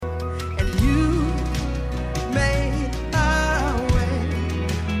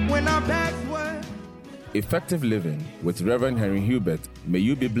Effective Living with Reverend Henry Hubert. May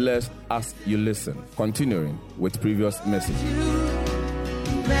you be blessed as you listen. Continuing with previous message.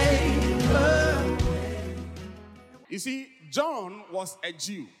 You see, John was a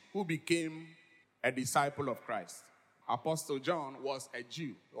Jew who became a disciple of Christ. Apostle John was a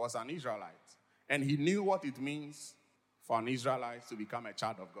Jew, was an Israelite. And he knew what it means for an Israelite to become a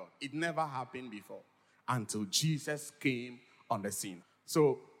child of God. It never happened before until Jesus came on the scene.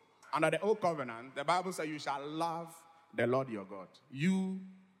 So, under the old covenant, the Bible says you shall love the Lord your God. You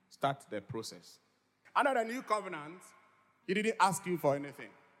start the process. Under the new covenant, he didn't ask you for anything.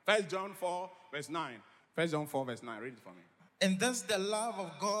 1 John 4, verse 9. 1 John 4, verse 9. Read it for me. And thus the love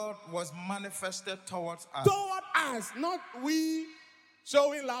of God was manifested towards us. Toward us, not we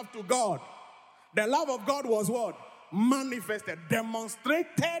showing love to God. The love of God was what? Manifested,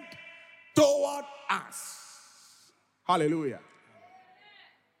 demonstrated toward us. Hallelujah.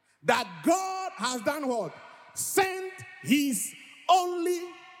 That God has done what? Sent his only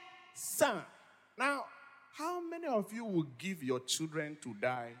son. Now, how many of you will give your children to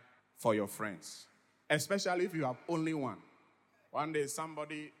die for your friends? Especially if you have only one. One day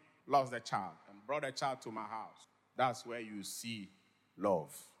somebody lost a child and brought a child to my house. That's where you see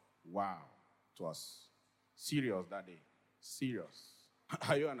love. Wow. It was serious that day. Serious.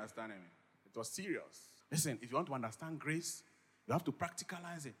 Are you understanding me? It was serious. Listen, if you want to understand grace, you have to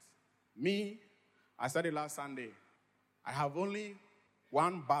practicalize it. Me, I said it last Sunday, I have only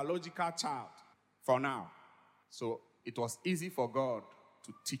one biological child for now. So it was easy for God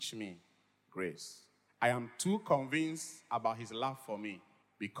to teach me grace. I am too convinced about his love for me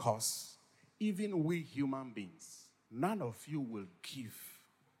because even we human beings, none of you will give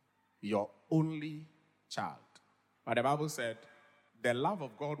your only child. But the Bible said, the love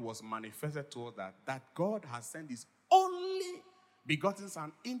of God was manifested towards that God has sent his only begotten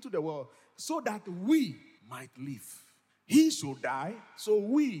son into the world so that we might live. He should die so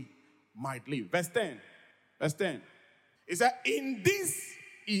we might live. Verse 10. Verse 10. It said, in this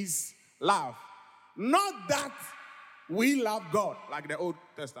is love. Not that we love God like the Old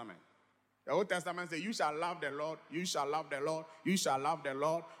Testament. The Old Testament says, you shall love the Lord, you shall love the Lord, you shall love the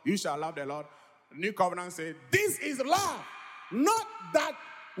Lord, you shall love the Lord. The New Covenant says, this is love. Not that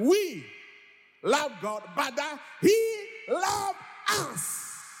we love God, but that he loved us.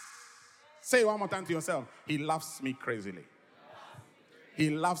 Say it one more time to yourself. He loves me crazily. He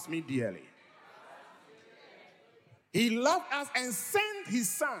loves me dearly. He loved us and sent his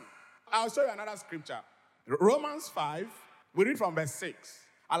son. I'll show you another scripture. Romans 5, we read from verse 6.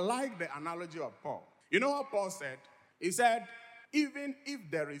 I like the analogy of Paul. You know what Paul said? He said, even if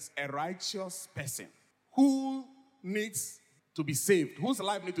there is a righteous person who needs to be saved, whose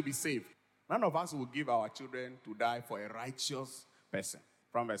life needs to be saved, none of us will give our children to die for a righteous person.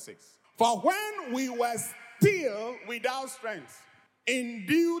 From verse 6. For when we were still without strength, in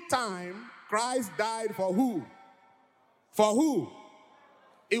due time, Christ died for who? For who?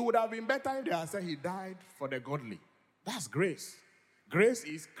 It would have been better if they had said he died for the godly. That's grace. Grace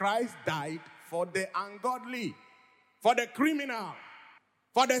is Christ died for the ungodly, for the criminal,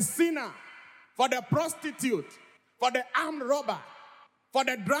 for the sinner, for the prostitute, for the armed robber, for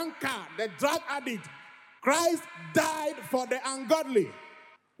the drunkard, the drug addict. Christ died for the ungodly.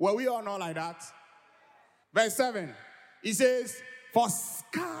 Were we all know like that? Verse 7, he says, for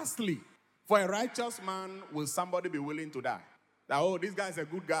scarcely for a righteous man will somebody be willing to die. That, oh, this guy is a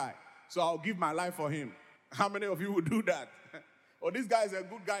good guy, so I'll give my life for him. How many of you would do that? Oh, this guy is a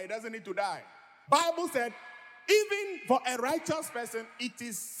good guy, he doesn't need to die. Bible said, even for a righteous person, it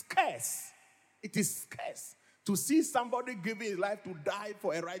is scarce. It is scarce to see somebody giving his life to die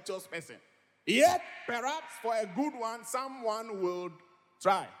for a righteous person. Yet, perhaps for a good one, someone will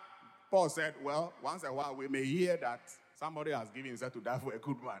try. Paul said, well, once in a while we may hear that somebody has given himself to die for a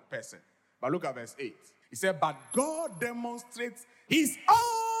good person. But look at verse 8. He said, but God demonstrates his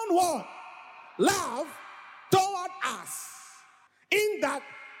own what? Love toward us. In that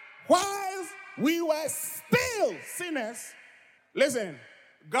whilst we were still sinners, listen,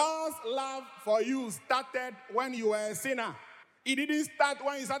 God's love for you started when you were a sinner. It didn't start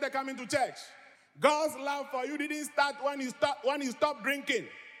when you started coming to church. God's love for you didn't start when you stopped drinking.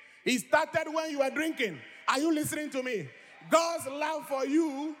 It started when you were drinking. Are you listening to me? God's love for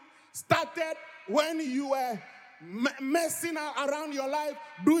you started when you were messing around your life,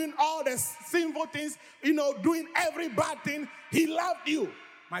 doing all the sinful things, doing every bad thing. He loved you.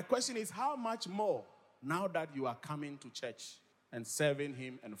 My question is, how much more now that you are coming to church and serving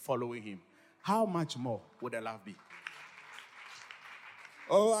him and following him, how much more would the love be?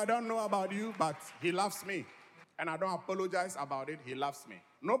 Oh, I don't know about you, but he loves me. and I don't apologize about it, he loves me.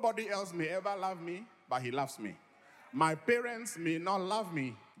 Nobody else may ever love me, but he loves me. My parents may not love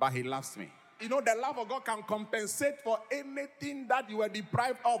me, but he loves me. You know, the love of God can compensate for anything that you were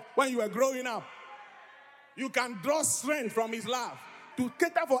deprived of when you were growing up. You can draw strength from his love to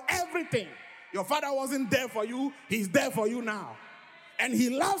cater for everything. Your father wasn't there for you, he's there for you now. And he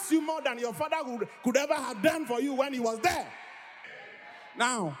loves you more than your father could ever have done for you when he was there.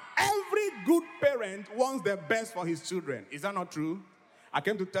 Now, every good parent wants the best for his children. Is that not true? I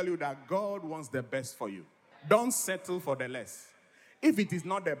came to tell you that God wants the best for you. Don't settle for the less. If it is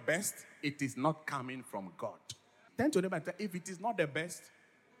not the best, it is not coming from God. Turn to them and say, if it is not the best,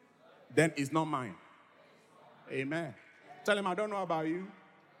 then it's not mine. Amen. Tell him, I don't know about you,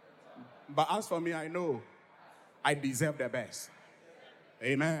 but as for me, I know I deserve the best.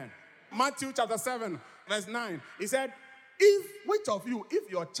 Amen. Matthew chapter 7, verse 9. He said, which of you, if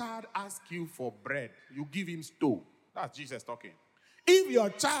your child asks you for bread, you give him stone? That's Jesus talking. If your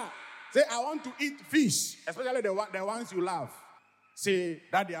child say, I want to eat fish, especially the ones you love, say,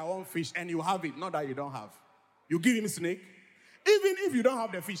 Daddy, I want fish, and you have it, not that you don't have. You give him snake. Even if you don't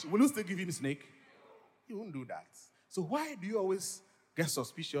have the fish, will you still give him snake? You won't do that. So why do you always get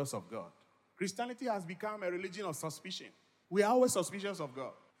suspicious of God? Christianity has become a religion of suspicion. We are always suspicious of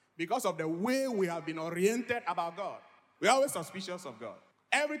God because of the way we have been oriented about God. We are always suspicious of God.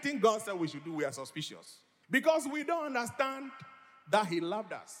 Everything God said we should do, we are suspicious. Because we don't understand that he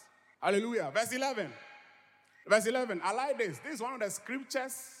loved us. Hallelujah. Verse 11. Verse 11. I like this. This is one of the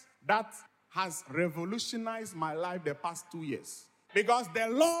scriptures that has revolutionized my life the past 2 years. Because the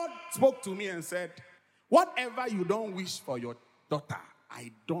Lord spoke to me and said, whatever you don't wish for your daughter,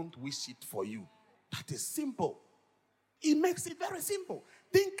 I don't wish it for you. That is simple. It makes it very simple.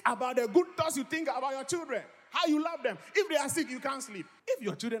 Think about the good thoughts you think about your children. How you love them. If they are sick, you can't sleep. If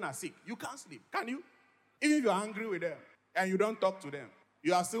your children are sick, you can't sleep. Can you? Even if you're angry with them and you don't talk to them,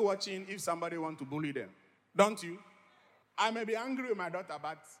 you are still watching if somebody wants to bully them. Don't you? I may be angry with my daughter,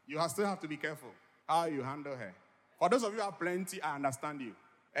 but you still have to be careful how you handle her. For those of you who have plenty, I understand you.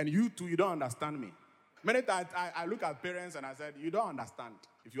 And you too, you don't understand me. Many times I look at parents and I said, you don't understand.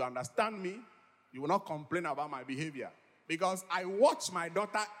 If you understand me, you will not complain about my behavior. Because I watch my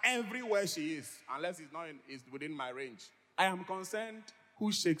daughter everywhere she is, unless it's within my range. I am concerned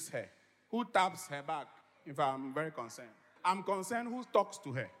who shakes her, who taps her back. In fact, I'm very concerned. I'm concerned who talks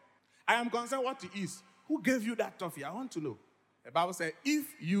to her. I am concerned what it is. Who gave you that toffee? I want to know. The Bible says, if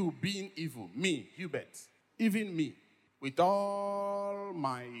you being evil, me, Hubert, even me, with all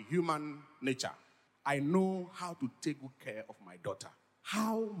my human nature, I know how to take good care of my daughter.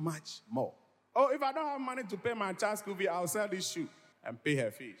 How much more? Oh, if I don't have money to pay my child's school fee, I'll sell this shoe and pay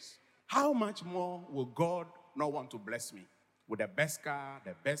her fees. How much more will God not want to bless me with the best car,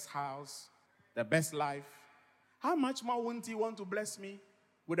 the best house, the best life? How much more won't he want to bless me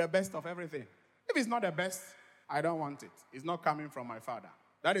with the best of everything? If it's not the best, I don't want it. It's not coming from my Father.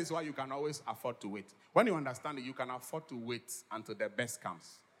 That is why you can always afford to wait. When you understand it, you can afford to wait until the best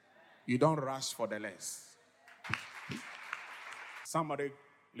comes. You don't rush for the less. Somebody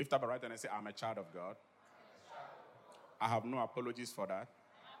lift up a right hand and say, I'm a child of God. I have no apologies for that.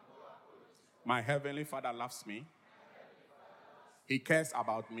 My heavenly Father loves me. He cares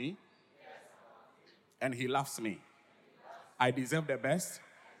about me. And he loves me. I deserve the best.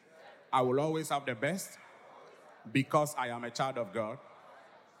 I will always have the best because I am a child of God.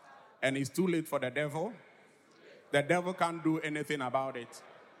 And it's too late for the devil. The devil can't do anything about it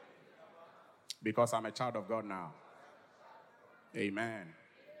because I'm a child of God now. Amen.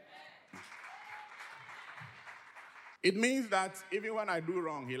 It means that even when I do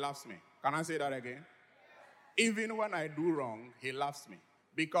wrong, he loves me. Can I say that again? Even when I do wrong, he loves me.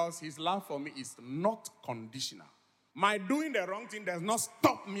 Because his love for me is not conditional. My doing the wrong thing does not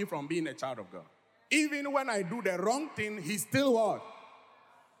stop me from being a child of God. Even when I do the wrong thing, he's still what?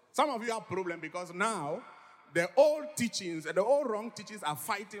 Some of you have a problem because now the old teachings, the old wrong teachings are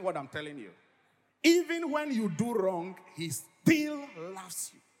fighting what I'm telling you. Even when you do wrong, he still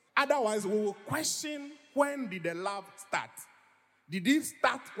loves you. Otherwise, we will question, when did the love start? Did it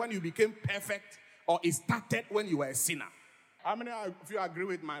start when you became perfect, or it started when you were a sinner? How many of you agree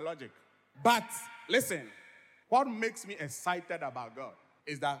with my logic? But listen, what makes me excited about God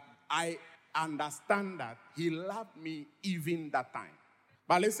is that I understand that he loved me even that time.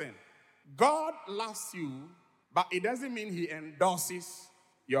 But listen, God loves you, but it doesn't mean he endorses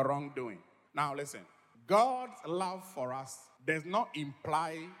your wrongdoing. Now listen, God's love for us does not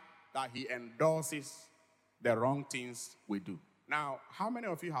imply that he endorses the wrong things we do. Now, how many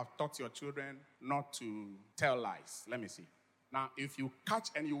of you have taught your children not to tell lies? Let me see. Now, if you catch,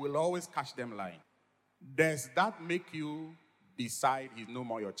 and you will always catch them lying. does that make you decide he's no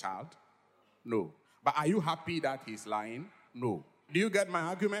more your child? No. But are you happy that he's lying? No. Do you get my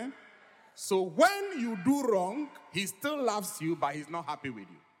argument? So when you do wrong, he still loves you, but he's not happy with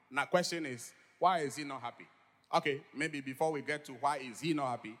you. Now, question is, why is he not happy? Okay, maybe before we get to why is he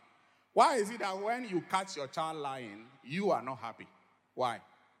not happy, why is it that when you catch your child lying, you are not happy? Why?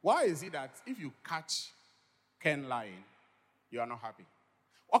 Why is it that if you catch Ken lying, you are not happy?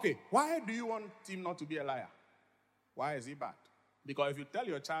 Okay, why do you want him not to be a liar? Why is he bad? Because if you tell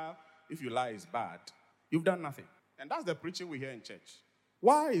your child if you lie is bad, you've done nothing. And that's the preaching we hear in church.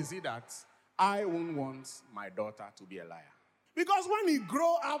 Why is it that I won't want my daughter to be a liar? Because when he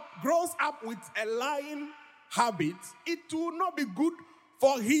grows up with a lying habit, it will not be good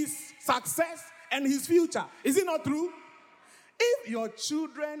for his success and his future. Is it not true? If your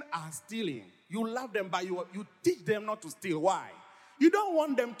children are stealing, you love them, but you teach them not to steal. Why? You don't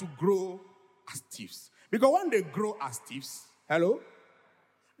want them to grow as thieves. Because when they grow as thieves, hello,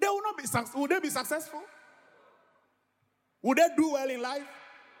 they will not be successful. Would they be successful? Would they do well in life?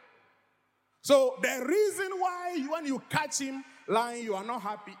 So the reason why when you catch him lying, you are not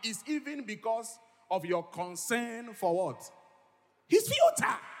happy is even because of your concern for what? His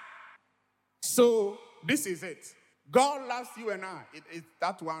future. So this is it. God loves you and I. It's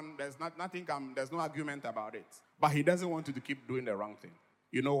that one. There's there's no argument about it. But he doesn't want you to keep doing the wrong thing.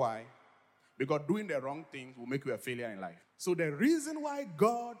 You know why? Because doing the wrong thing will make you a failure in life. So the reason why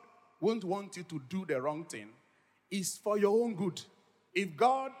God won't want you to do the wrong thing is for your own good. If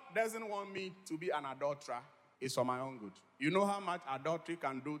God doesn't want me to be an adulterer, it's for my own good. You know how much adultery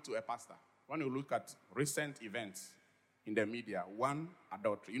can do to a pastor? When you look at recent events in the media, one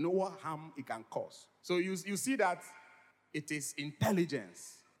adultery, you know what harm it can cause. So you see that it is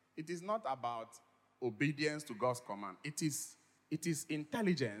intelligence. It is not about obedience to God's command. It is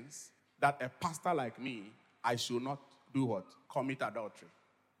intelligence that a pastor like me, I should not do what? Commit adultery.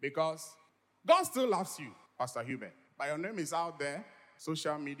 Because God still loves you, Pastor Hubert. But your name is out there,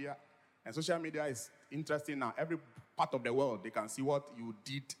 social media. And social media is interesting now. Every part of the world, they can see what you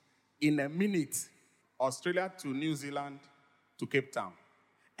did in a minute. Australia to New Zealand to Cape Town.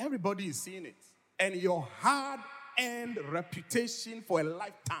 Everybody is seeing it. And your hard-earned reputation for a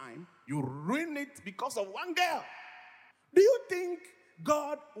lifetime, you ruin it because of one girl. Do you think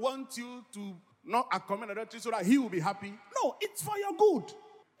God wants you to not commit adultery so that he will be happy? No, it's for your good.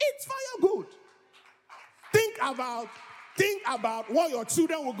 It's for your good. Think about what your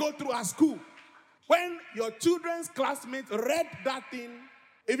children will go through at school. When your children's classmates read that thing,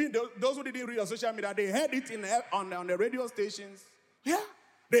 even those who didn't read on social media, they heard it on the radio stations. Yeah,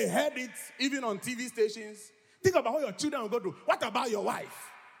 they heard it even on TV stations. Think about what your children will go through. What about your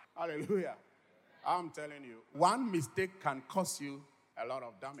wife? Hallelujah. I'm telling you, one mistake can cause you a lot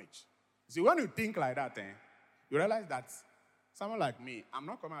of damage. See, when you think like that, you realize that someone like me, I'm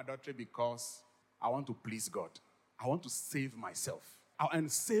not committing adultery because I want to please God. I want to save myself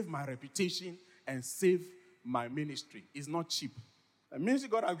and save my reputation and save my ministry. It's not cheap. The ministry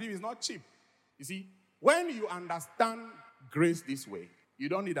God has given is not cheap. You see, when you understand grace this way, you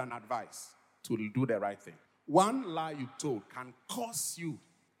don't need an advice to do the right thing. One lie you told can cost you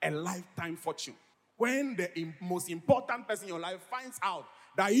a lifetime fortune. When the most important person in your life finds out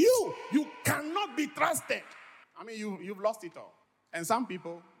that you cannot be trusted, I mean, you've lost it all. And some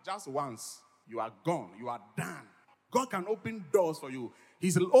people, just once, you are gone. You are done. God can open doors for you.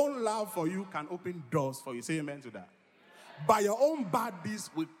 His own love for you can open doors for you. Say amen to that. But your own bad deeds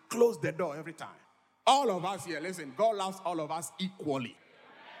will close the door every time. All of us here, listen, God loves all of us equally.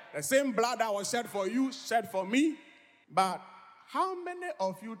 The same blood that was shed for you, shed for me. But how many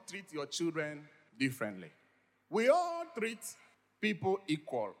of you treat your children differently? We all treat people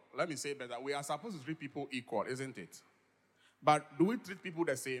equal. Let me say it better. We are supposed to treat people equal, isn't it? But do we treat people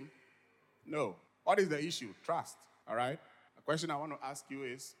the same? No. What is the issue? Trust. All right? The question I want to ask you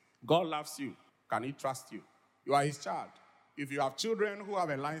is, God loves you. Can he trust you? You are his child. If you have children who have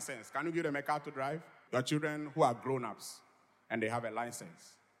a license, can you give them a car to drive? Your children who are grown-ups and they have a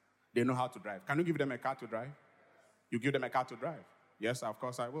license, they know how to drive. Can you give them a car to drive? You give them a car to drive? Yes, of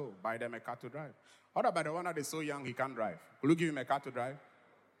course I will. Buy them a car to drive. What about the one that is so young he can't drive? Will you give him a car to drive?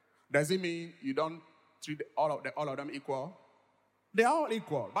 Does it mean you don't treat all of them equal? They are all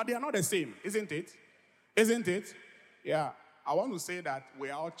equal, but they are not the same, isn't it? Isn't it? Yeah. I want to say that we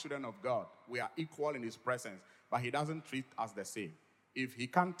are all children of God. We are equal in his presence, but he doesn't treat us the same. If he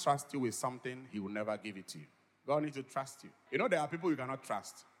can't trust you with something, he will never give it to you. God needs to trust you. You know, there are people you cannot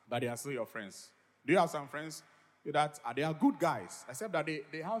trust, but they are still your friends. Do you have some friends that they are good guys, except that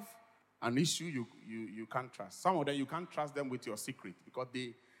they have an issue you can't trust? Some of them, you can't trust them with your secret because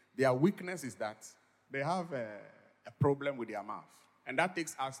their weakness is that they have a problem with their mouth. And that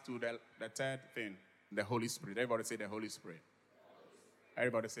takes us to the third thing, the Holy Spirit. Everybody say the Holy Spirit.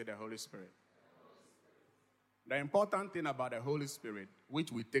 Everybody say the Holy Spirit. The important thing about the Holy Spirit,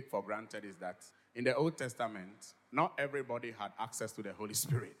 which we take for granted, is that in the Old Testament, not everybody had access to the Holy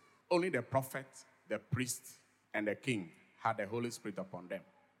Spirit. Only the prophet, the priest, and the king had the Holy Spirit upon them.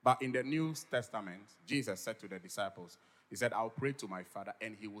 But in the New Testament, Jesus said to the disciples, he said, I'll pray to my Father,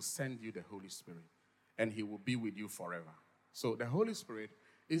 and he will send you the Holy Spirit, and he will be with you forever. So the Holy Spirit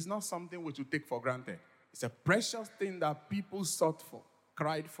is not something which you take for granted. It's a precious thing that people sought for,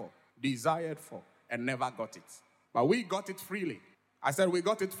 cried for, desired for, and never got it. But we got it freely. I said we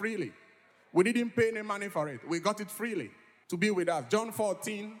got it freely. We didn't pay any money for it. We got it freely to be with us. John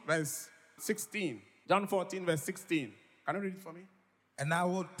 14, verse 16. John 14, verse 16. Can you read it for me? And I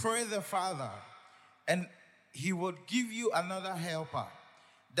will pray the Father, and he will give you another helper,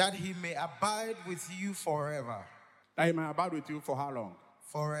 that he may abide with you forever. That he may abide with you for how long?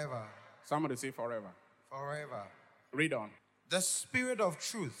 Forever. Somebody say forever. Forever. Read on. The Spirit of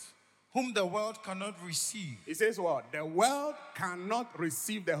truth, whom the world cannot receive. It says what? The world cannot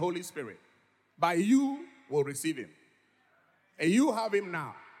receive the Holy Spirit, but you will receive him. And you have him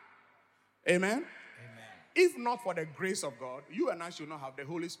now. Amen? Amen. If not for the grace of God, you and I should not have the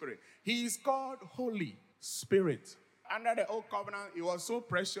Holy Spirit. He is called Holy Spirit. Under the old covenant, it was so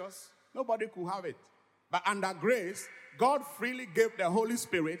precious, nobody could have it. But under grace, God freely gave the Holy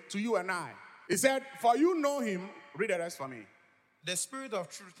Spirit to you and I. He said, for you know him, read the rest for me. The Spirit of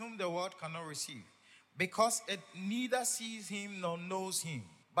truth, whom the world cannot receive, because it neither sees him nor knows him.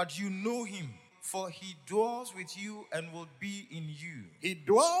 But you know him, for he dwells with you and will be in you. He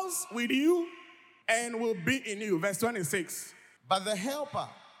dwells with you and will be in you. Verse 26. But the Helper,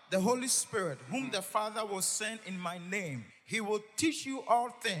 the Holy Spirit, whom the Father will send in my name, he will teach you all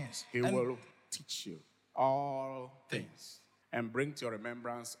things. He will teach you all things and bring to your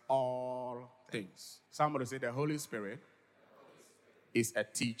remembrance all things. Somebody say the Holy Spirit is a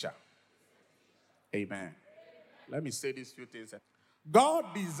teacher. Amen. Let me say these few things. God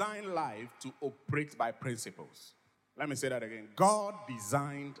designed life to operate by principles. Let me say that again. God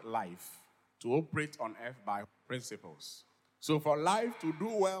designed life to operate on earth by principles. So for life to do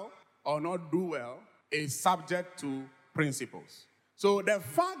well or not do well is subject to principles. So the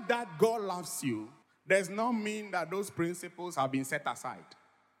fact that God loves you does not mean that those principles have been set aside.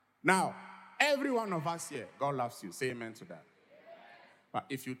 Now, every one of us here, God loves you. Say amen to that. But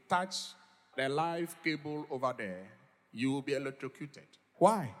if you touch the live cable over there, you will be electrocuted.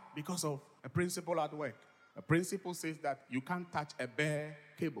 Why? Because of a principle at work. A principle says that you can't touch a bare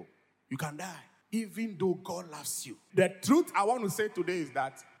cable. You can die, even though God loves you. The truth I want to say today is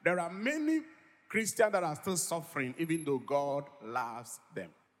that there are many Christians that are still suffering, even though God loves them.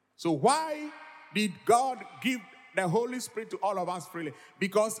 So why did God give the Holy Spirit to all of us freely?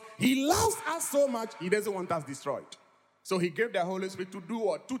 Because he loves us so much, he doesn't want us destroyed. So he gave the Holy Spirit to do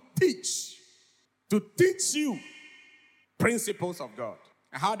what? To teach. To teach you principles of God.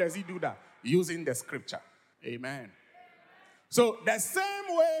 And how does he do that? Using the scripture. Amen. So the same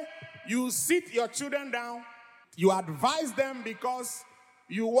way you sit your children down, you advise them because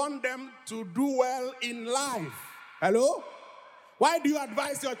you want them to do well in life. Hello? Why do you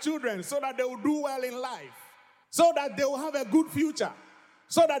advise your children? So that they will do well in life. So that they will have a good future.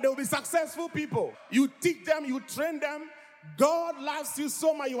 So that they will be successful people. You teach them, you train them. God loves you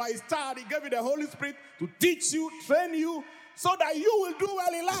so much. You are his child. He gave you the Holy Spirit to teach you, train you, so that you will do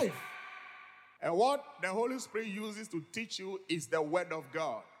well in life. And what the Holy Spirit uses to teach you is the Word of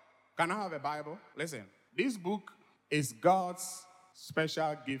God. Can I have a Bible? Listen, this book is God's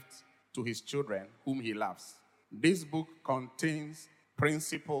special gift to his children whom he loves. This book contains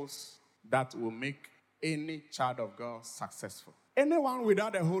principles that will make any child of God successful. Anyone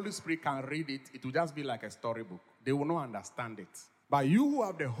without the Holy Spirit can read it. It will just be like a storybook. They will not understand it. But you who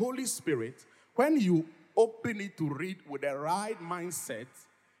have the Holy Spirit, when you open it to read with the right mindset,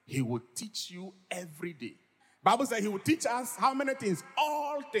 he will teach you every day. Bible says he will teach us how many things?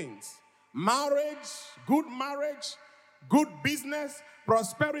 All things. Marriage, good business,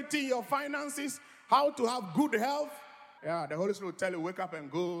 prosperity in your finances, how to have good health. Yeah, the Holy Spirit will tell you, wake up and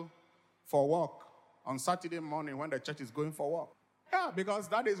go for walk on Saturday morning when the church is going for walk. Yeah, because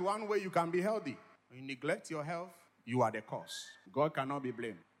that is one way you can be healthy. When you neglect your health, you are the cause. God cannot be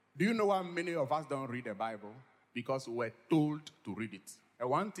blamed. Do you know why many of us don't read the Bible? Because we're told to read it. And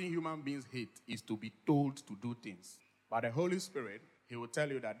one thing human beings hate is to be told to do things. But the Holy Spirit, he will tell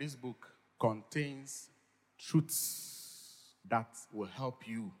you that this book contains truths that will help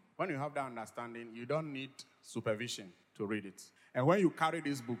you. When you have that understanding, you don't need supervision to read it. And when you carry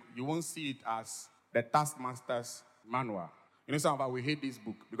this book, you won't see it as the Taskmaster's Manual. You know, some of us, we hate this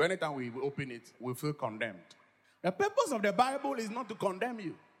book because anytime we open it, we feel condemned. The purpose of the Bible is not to condemn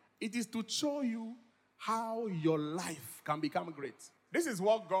you. It is to show you how your life can become great. This is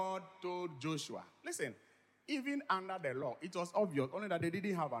what God told Joshua. Listen, even under the law, it was obvious, only that they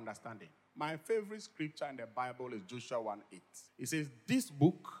didn't have understanding. My favorite scripture in the Bible is Joshua 1:8. It says, this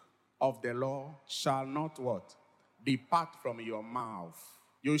book of the law shall not what? Depart from your mouth.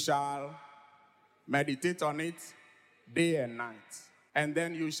 You shall meditate on it day and night. And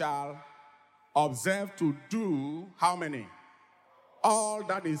then you shall observe to do how many? All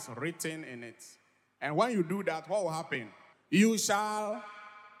that is written in it. And when you do that, what will happen? You shall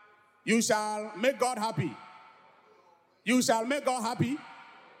make God happy. You shall make God happy.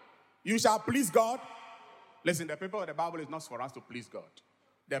 You shall please God. Listen, the purpose of the Bible is not for us to please God.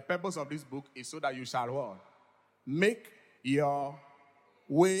 The purpose of this book is so that you shall what? Make your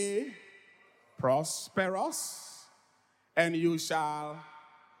way prosperous, and you shall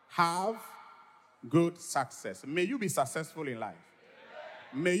have good success. May you be successful in life.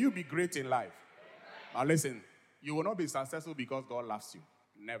 May you be great in life. Now listen, you will not be successful because God loves you.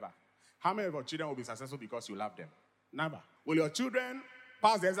 Never. How many of your children will be successful because you love them? Never. Will your children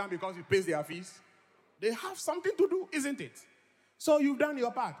pass the exam because you pay their fees? They have something to do, isn't it? So you've done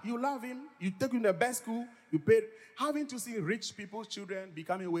your part. You love him. You take him to the best school. You paid. Having to see rich people's children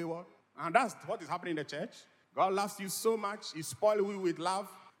becoming wayward. And that's what is happening in the church. God loves you so much. He spoiled you with love.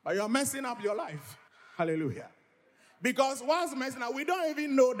 But you're messing up your life. Hallelujah. Because whilst messing up, we don't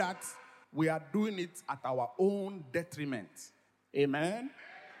even know that we are doing it at our own detriment. Amen.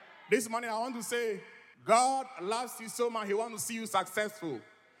 This morning I want to say, God loves you so much. He wants to see you successful.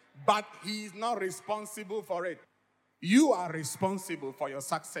 But he is not responsible for it. You are responsible for your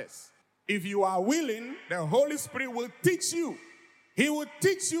success. If you are willing, the Holy Spirit will teach you. He will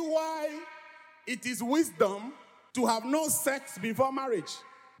teach you why it is wisdom to have no sex before marriage.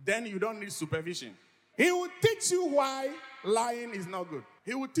 Then you don't need supervision. He will teach you why lying is not good.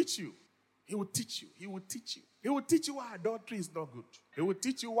 He will teach you. He will teach you. He will teach you. He will teach you why adultery is not good. He will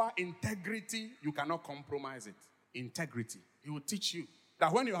teach you why integrity, you cannot compromise it. Integrity. He will teach you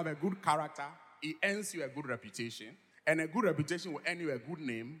that when you have a good character, it earns you a good reputation. And a good reputation will earn you a good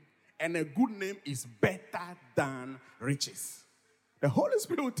name. And a good name is better than riches. The Holy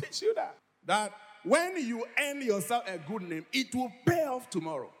Spirit will teach you that. That when you earn yourself a good name, it will pay off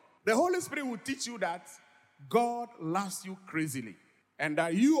tomorrow. The Holy Spirit will teach you that God loves you crazily. And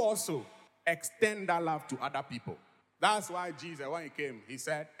that you also extend that love to other people. That's why Jesus, when he came, he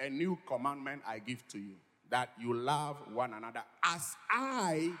said, a new commandment I give to you, that you love one another as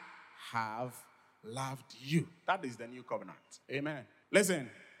I have loved you. That is the new covenant. Amen. Listen,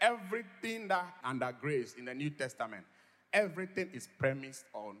 everything that under grace in the New Testament, everything is premised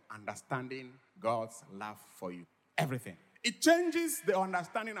on understanding God's love for you. Everything. It changes the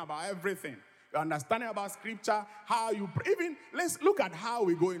understanding about everything. The understanding about scripture, how you pray. Even, let's look at how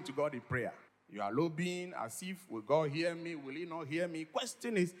we go into God in prayer. You are lobbying as if, will God hear me? Will he not hear me?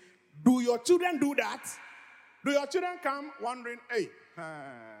 Question is, do your children do that? Do your children come wondering, hey,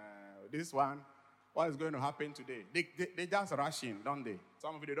 this one, what is going to happen today? They just rush in, don't they?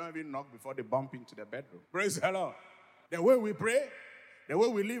 Some of you, they don't even knock before they bump into the bedroom. Praise the Lord. The way we pray, the way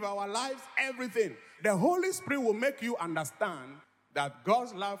we live our lives, everything. The Holy Spirit will make you understand that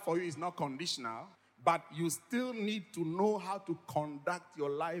God's love for you is not conditional, but you still need to know how to conduct your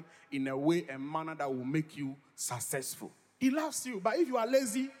life in a way and manner that will make you successful. He loves you, but if you are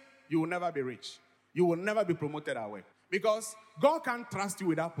lazy, you will never be rich. You will never be promoted at work. Because God can't trust you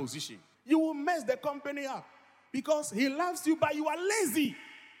with that position. You will mess the company up. Because he loves you, but you are lazy.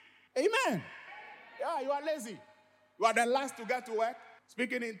 Amen. Yeah, you are lazy. You are the last to get to work,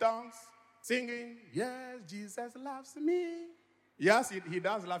 speaking in tongues, singing, yes, Jesus loves me. Yes, he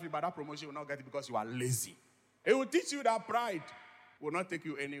does love you, but that promotion will not get it because you are lazy. It will teach you that pride will not take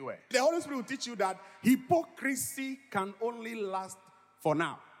you anywhere. The Holy Spirit will teach you that hypocrisy can only last for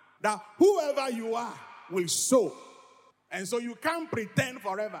now. That whoever you are will show. And so you can't pretend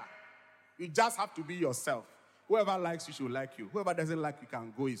forever. You just have to be yourself. Whoever likes you should like you. Whoever doesn't like you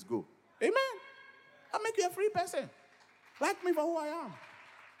can go is go. Amen. I'll make you a free person. Like me for who I am.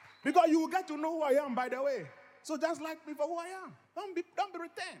 Because you will get to know who I am, by the way. So just like me for who I am. Don't be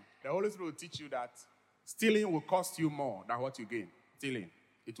pretend. The Holy Spirit will teach you that stealing will cost you more than what you gain. Stealing.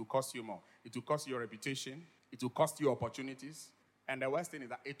 It will cost you more. It will cost you your reputation. It will cost you opportunities. And the worst thing is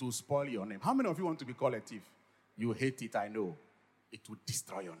that it will spoil your name. How many of you want to be called a thief? You hate it, I know. It will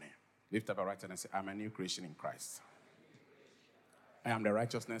destroy your name. Lift up your right hand and say, I'm a new creation in Christ. I am the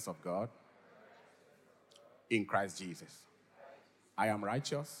righteousness of God in Christ Jesus. I am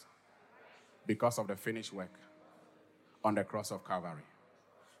righteous because of the finished work on the cross of Calvary.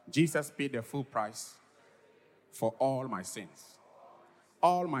 Jesus paid the full price for all my sins.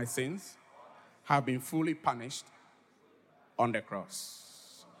 All my sins have been fully punished on the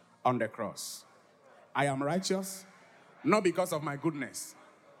cross. On the cross. I am righteous, not because of my goodness,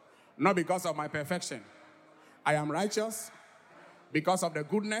 not because of my perfection. I am righteous because of the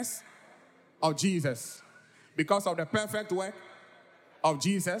goodness of Jesus, because of the perfect work of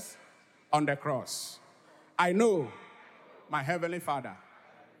Jesus on the cross. I know my Heavenly Father,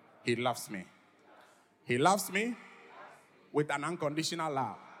 He loves me. He loves me with an unconditional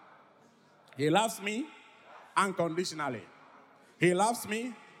love. He loves me unconditionally. He loves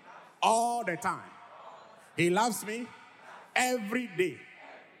me all the time. He loves me every day.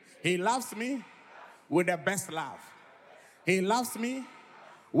 He loves me with the best love. He loves me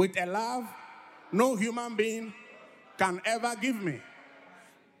with a love no human being can ever give me.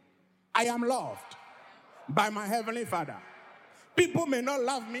 I am loved by my Heavenly Father. People may not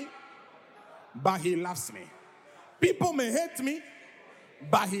love me, but He loves me. People may hate me,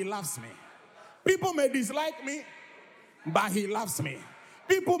 but He loves me. People may dislike me, but He loves me.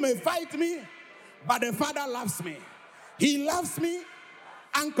 People may fight me, but the Father loves me. He loves me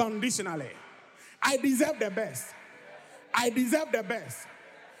unconditionally. I deserve the best. I deserve the best.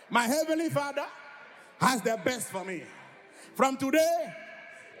 My Heavenly Father has the best for me. From today,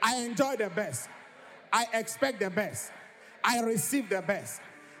 I enjoy the best. I expect the best. I receive the best.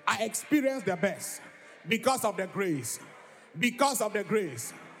 I experience the best because of the grace. Because of the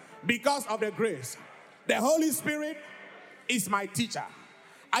grace. Because of the grace. The Holy Spirit is my teacher.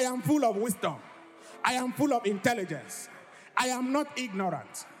 I am full of wisdom. I am full of intelligence. I am not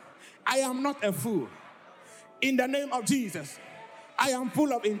ignorant. I am not a fool. In the name of Jesus, I am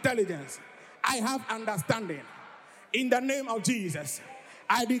full of intelligence. I have understanding. In the name of Jesus,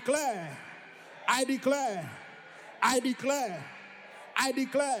 I declare, I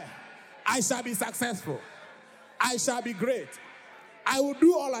shall be successful. I shall be great. I will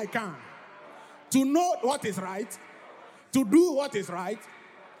do all I can to know what is right, to do what is right,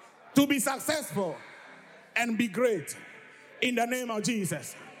 to be successful and be great in the name of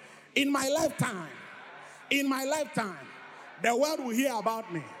Jesus. In my lifetime, the world will hear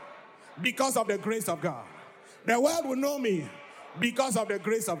about me because of the grace of God. The world will know me because of the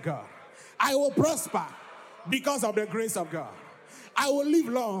grace of God. I will prosper because of the grace of God. I will live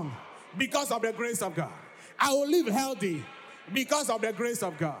long because of the grace of God. I will live healthy because of the grace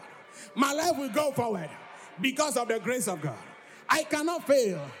of God. My life will go forward because of the grace of God. I cannot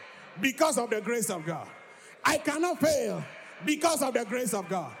fail because of the grace of God. I cannot fail because of the grace of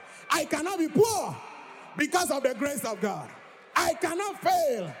God. I cannot be poor because of the grace of God. I cannot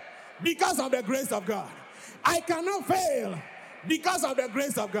fail because of the grace of God. I cannot fail because of the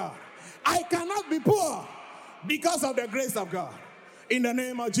grace of God. I cannot be poor because of the grace of God. In the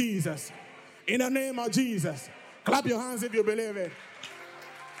name of Jesus. In the name of Jesus. Clap your hands if you believe it.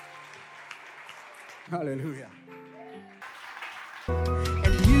 Hallelujah.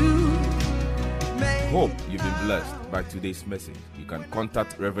 Hope you've been blessed by today's message. You can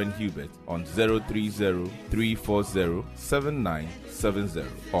contact Reverend Hubert on 030-340-7970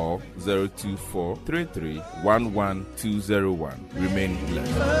 or 024-33-11201. Remain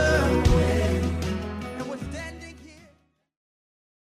blessed.